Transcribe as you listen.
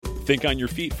Think on your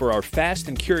feet for our Fast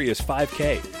and Curious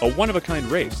 5K, a one-of-a-kind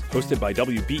race hosted by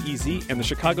WBEZ and the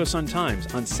Chicago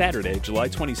Sun-Times on Saturday, July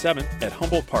 27th at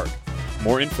Humboldt Park.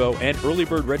 More info and early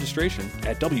bird registration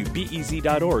at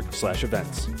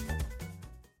wbez.org/events.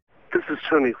 This is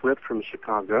Tony Whitt from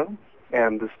Chicago,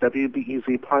 and this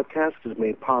WBEZ podcast is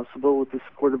made possible with the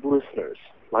support of listeners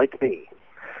like me.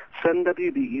 Send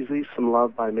WBEZ some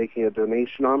love by making a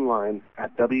donation online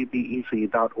at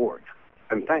wbez.org.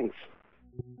 And thanks.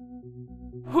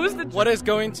 What is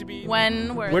going to be?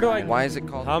 When? Where? Why is it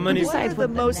called? How many?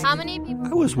 How many people?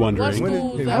 I was wondering.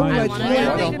 When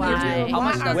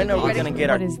are we going to get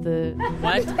our... What is the...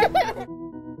 What?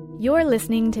 You're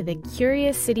listening to the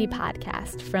Curious City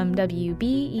podcast from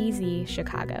WBEZ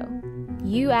Chicago.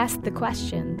 You ask the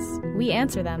questions, we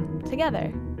answer them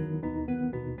together.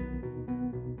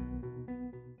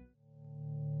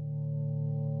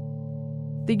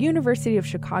 The University of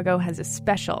Chicago has a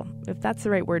special, if that's the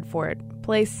right word for it,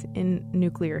 place in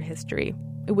nuclear history.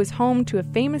 It was home to a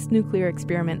famous nuclear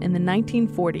experiment in the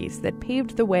 1940s that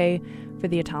paved the way for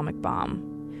the atomic bomb.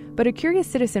 But a curious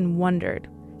citizen wondered,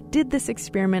 did this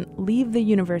experiment leave the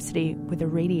university with a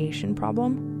radiation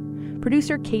problem?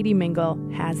 Producer Katie Mingle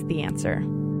has the answer.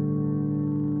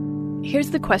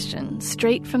 Here's the question,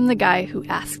 straight from the guy who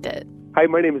asked it. Hi,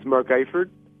 my name is Mark Eifert.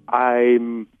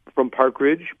 I'm from Park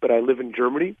Ridge, but I live in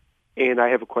Germany, and I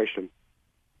have a question.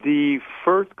 The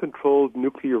first controlled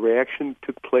nuclear reaction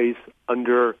took place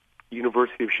under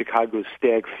University of Chicago's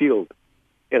Stagg Field,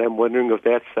 and I'm wondering if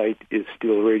that site is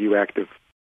still radioactive.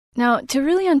 Now, to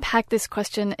really unpack this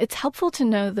question, it's helpful to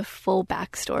know the full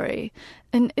backstory,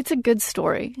 and it's a good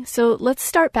story. So let's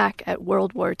start back at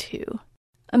World War II.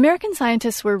 American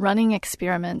scientists were running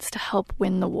experiments to help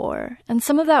win the war, and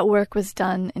some of that work was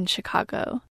done in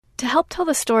Chicago. To help tell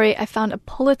the story, I found a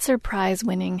Pulitzer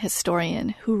Prize-winning historian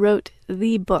who wrote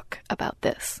the book about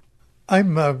this.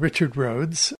 I'm Richard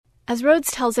Rhodes. As Rhodes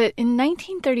tells it, in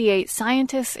 1938,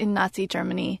 scientists in Nazi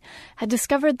Germany had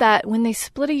discovered that when they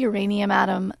split a uranium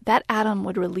atom, that atom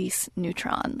would release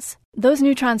neutrons. Those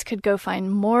neutrons could go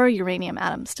find more uranium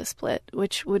atoms to split,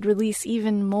 which would release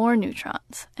even more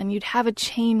neutrons, and you'd have a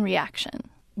chain reaction.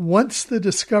 Once the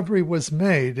discovery was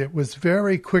made, it was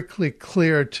very quickly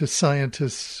clear to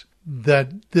scientists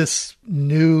that this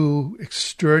new,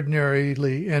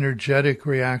 extraordinarily energetic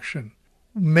reaction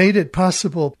made it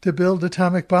possible to build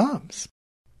atomic bombs.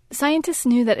 Scientists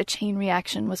knew that a chain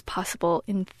reaction was possible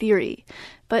in theory,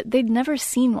 but they'd never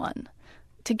seen one.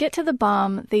 To get to the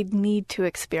bomb, they'd need to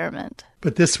experiment.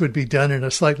 But this would be done in a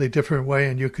slightly different way,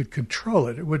 and you could control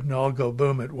it. It wouldn't all go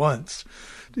boom at once.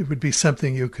 It would be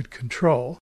something you could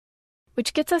control.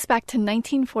 Which gets us back to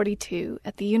 1942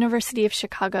 at the University of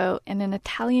Chicago and an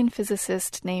Italian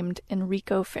physicist named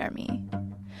Enrico Fermi.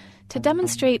 To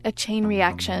demonstrate a chain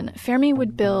reaction, Fermi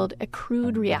would build a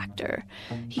crude reactor.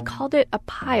 He called it a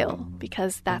pile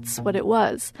because that's what it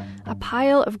was, a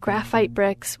pile of graphite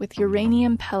bricks with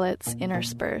uranium pellets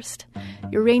interspersed.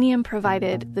 Uranium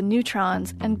provided the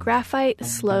neutrons, and graphite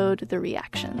slowed the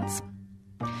reactions.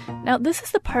 Now, this is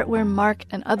the part where Mark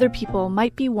and other people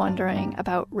might be wondering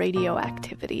about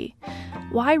radioactivity.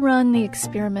 Why run the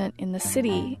experiment in the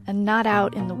city and not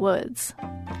out in the woods?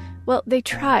 Well, they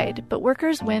tried, but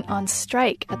workers went on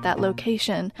strike at that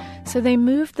location, so they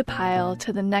moved the pile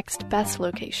to the next best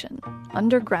location,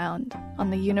 underground on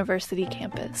the university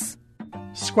campus.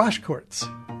 Squash courts,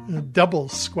 double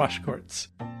squash courts.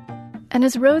 And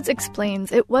as Rhodes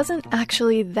explains, it wasn't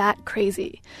actually that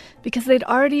crazy, because they'd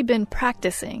already been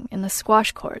practicing in the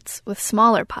squash courts with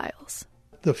smaller piles.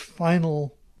 The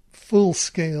final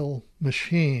full-scale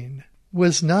machine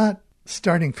was not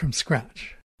starting from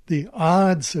scratch. The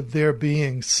odds of there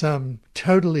being some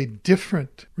totally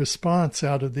different response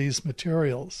out of these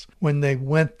materials when they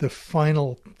went the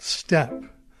final step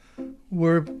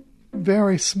were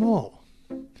very small.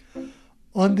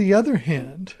 On the other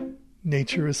hand,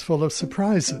 nature is full of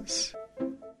surprises.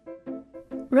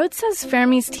 Rhodes says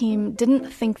Fermi's team didn't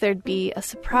think there'd be a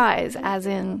surprise, as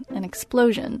in an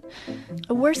explosion.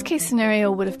 A worst-case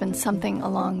scenario would have been something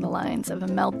along the lines of a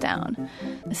meltdown.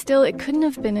 Still, it couldn't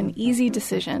have been an easy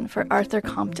decision for Arthur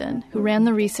Compton, who ran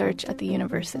the research at the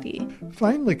university.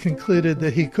 Finally concluded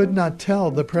that he could not tell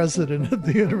the president of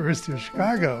the University of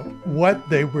Chicago what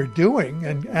they were doing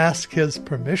and ask his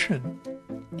permission.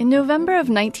 In November of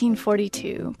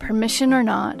 1942, permission or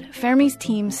not, Fermi's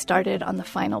team started on the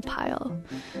final pile.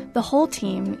 The whole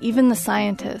team, even the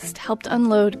scientist, helped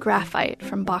unload graphite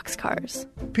from boxcars.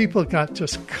 People got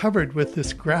just covered with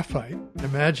this graphite.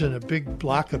 Imagine a big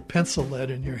block of pencil lead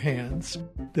in your hands.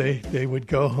 They would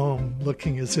go home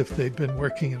looking as if they'd been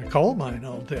working in a coal mine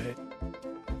all day.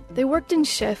 They worked in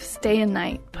shifts day and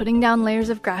night, putting down layers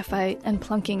of graphite and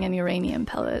plunking in uranium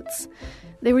pellets.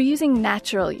 They were using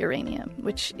natural uranium,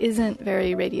 which isn't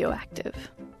very radioactive.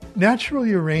 Natural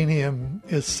uranium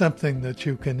is something that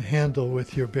you can handle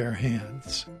with your bare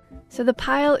hands. So the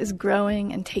pile is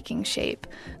growing and taking shape,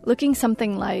 looking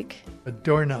something like a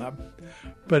doorknob,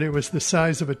 but it was the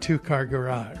size of a two-car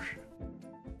garage.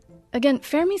 Again,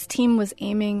 Fermi's team was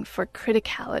aiming for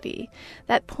criticality,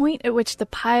 that point at which the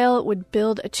pile would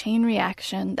build a chain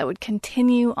reaction that would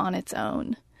continue on its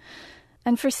own.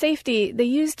 And for safety, they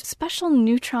used special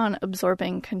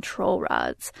neutron-absorbing control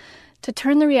rods. To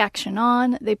turn the reaction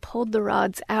on, they pulled the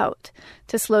rods out.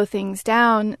 To slow things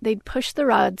down, they'd push the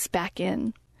rods back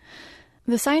in.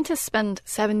 The scientists spend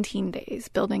 17 days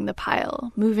building the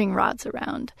pile, moving rods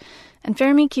around, and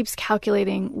Fermi keeps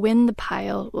calculating when the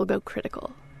pile will go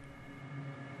critical.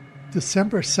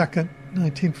 December 2nd,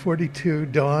 1942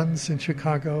 dawns in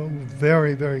Chicago,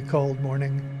 very, very cold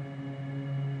morning.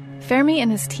 Fermi and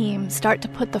his team start to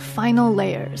put the final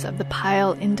layers of the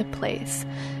pile into place,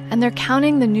 and they're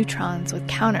counting the neutrons with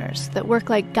counters that work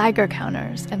like Geiger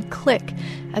counters and click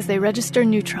as they register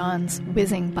neutrons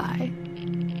whizzing by.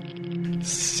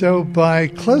 So by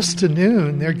close to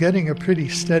noon, they're getting a pretty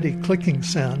steady clicking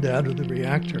sound out of the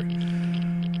reactor.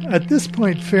 At this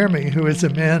point, Fermi, who is a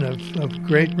man of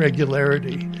great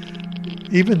regularity,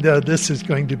 even though this is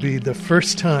going to be the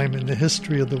first time in the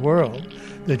history of the world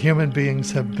that human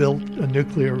beings have built a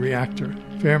nuclear reactor,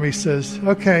 Fermi says,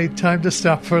 okay, time to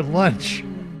stop for lunch.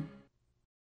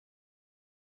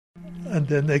 And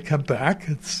then they come back.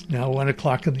 It's now 1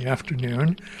 o'clock in the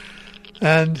afternoon.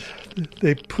 And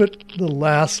they put the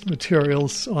last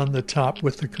materials on the top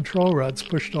with the control rods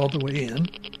pushed all the way in.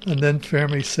 And then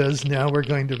Fermi says, now we're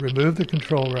going to remove the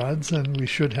control rods and we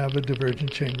should have a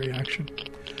divergent chain reaction.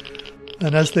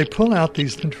 And as they pull out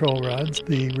these control rods,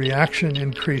 the reaction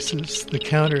increases, the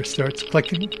counter starts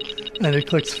clicking, and it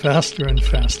clicks faster and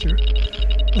faster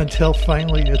until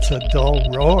finally it's a dull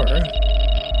roar.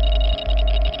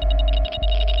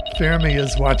 Fermi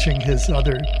is watching his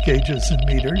other gauges and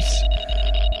meters,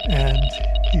 and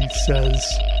he says,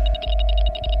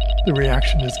 the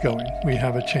reaction is going. We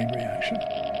have a chain reaction.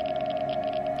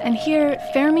 And here,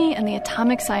 Fermi and the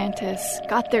atomic scientists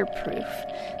got their proof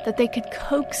that they could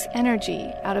coax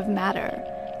energy out of matter,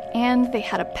 and they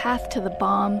had a path to the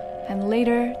bomb and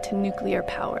later to nuclear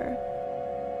power.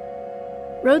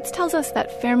 Rhodes tells us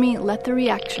that Fermi let the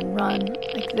reaction run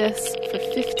like this for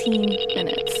 15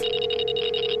 minutes.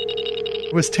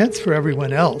 It was tense for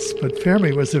everyone else, but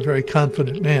Fermi was a very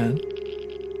confident man.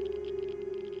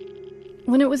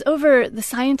 When it was over, the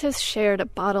scientists shared a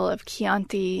bottle of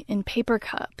Chianti in paper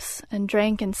cups and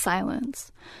drank in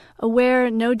silence, aware,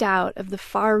 no doubt, of the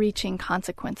far-reaching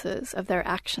consequences of their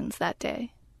actions that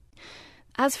day.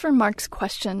 As for Mark's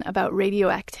question about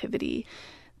radioactivity,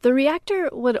 the reactor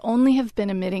would only have been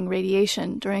emitting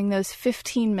radiation during those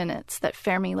 15 minutes that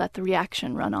Fermi let the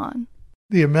reaction run on.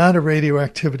 The amount of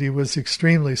radioactivity was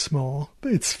extremely small.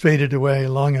 It's faded away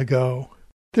long ago.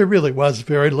 There really was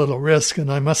very little risk, and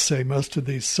I must say most of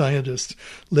these scientists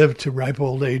lived to ripe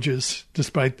old ages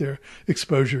despite their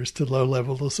exposures to low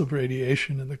levels of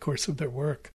radiation in the course of their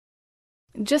work.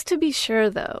 Just to be sure,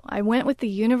 though, I went with the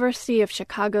University of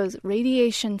Chicago's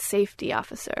radiation safety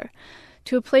officer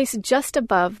to a place just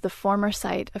above the former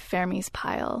site of Fermi's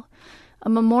pile. A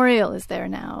memorial is there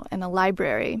now and a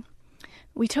library.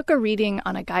 We took a reading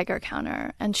on a Geiger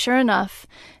counter, and sure enough,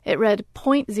 it read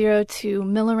 0.02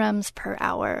 millirems per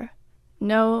hour.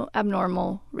 No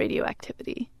abnormal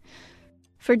radioactivity.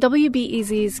 For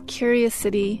WBEZ's Curious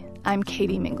City, I'm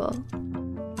Katie Mingle.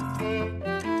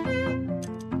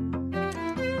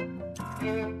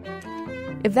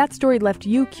 If that story left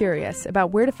you curious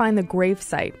about where to find the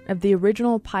gravesite of the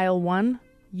original Pile 1,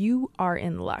 you are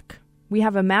in luck. We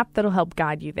have a map that'll help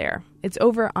guide you there. It's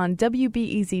over on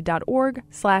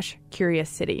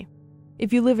wbez.org/CuriousCity.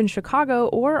 If you live in Chicago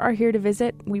or are here to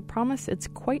visit, we promise it's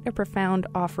quite a profound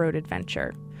off-road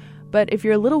adventure. But if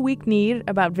you're a little weak-kneed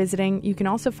about visiting, you can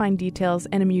also find details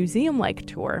and a museum-like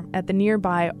tour at the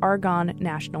nearby Argonne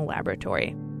National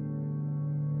Laboratory.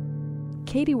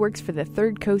 Katie works for the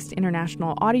Third Coast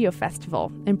International Audio Festival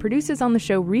and produces on the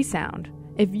show Resound.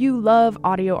 If you love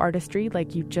audio artistry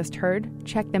like you just heard,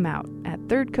 check them out at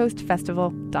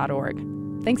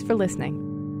thirdcoastfestival.org. Thanks for listening.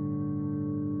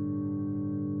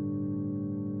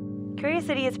 Curious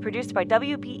City is produced by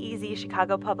WBEZ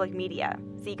Chicago Public Media,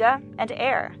 Ziga, and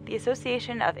AIR, the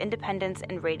Association of Independents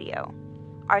in Radio.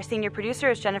 Our senior producer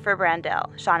is Jennifer Brandel.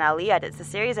 Sean Ali edits the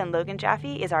series, and Logan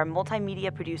Jaffe is our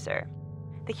multimedia producer.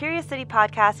 The Curious City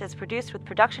podcast is produced with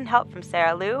production help from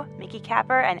Sarah Liu, Mickey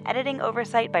Capper, and editing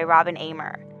oversight by Robin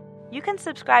Amer. You can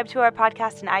subscribe to our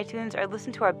podcast in iTunes or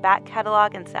listen to our back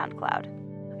catalog in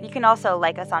SoundCloud. You can also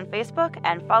like us on Facebook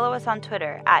and follow us on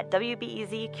Twitter at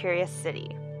WBEZ Curious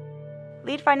City.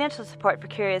 Lead financial support for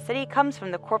Curious City comes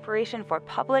from the Corporation for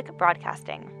Public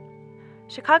Broadcasting.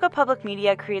 Chicago Public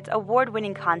Media creates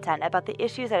award-winning content about the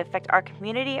issues that affect our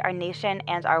community, our nation,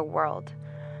 and our world.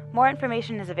 More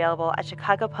information is available at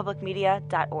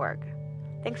chicagopublicmedia.org.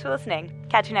 Thanks for listening.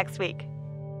 Catch you next week.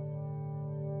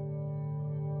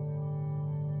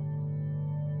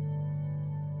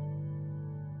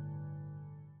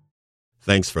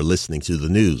 Thanks for listening to the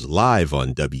news live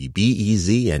on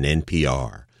WBEZ and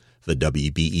NPR. The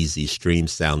WBEZ stream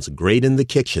sounds great in the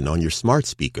kitchen on your smart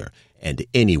speaker and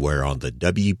anywhere on the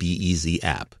WBEZ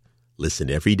app. Listen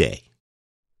every day.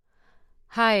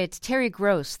 Hi, it's Terry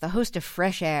Gross, the host of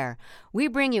Fresh Air. We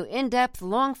bring you in-depth,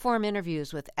 long-form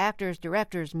interviews with actors,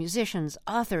 directors, musicians,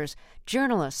 authors,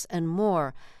 journalists, and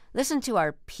more. Listen to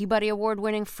our Peabody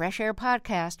Award-winning Fresh Air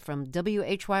podcast from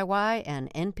WHYY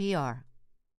and NPR.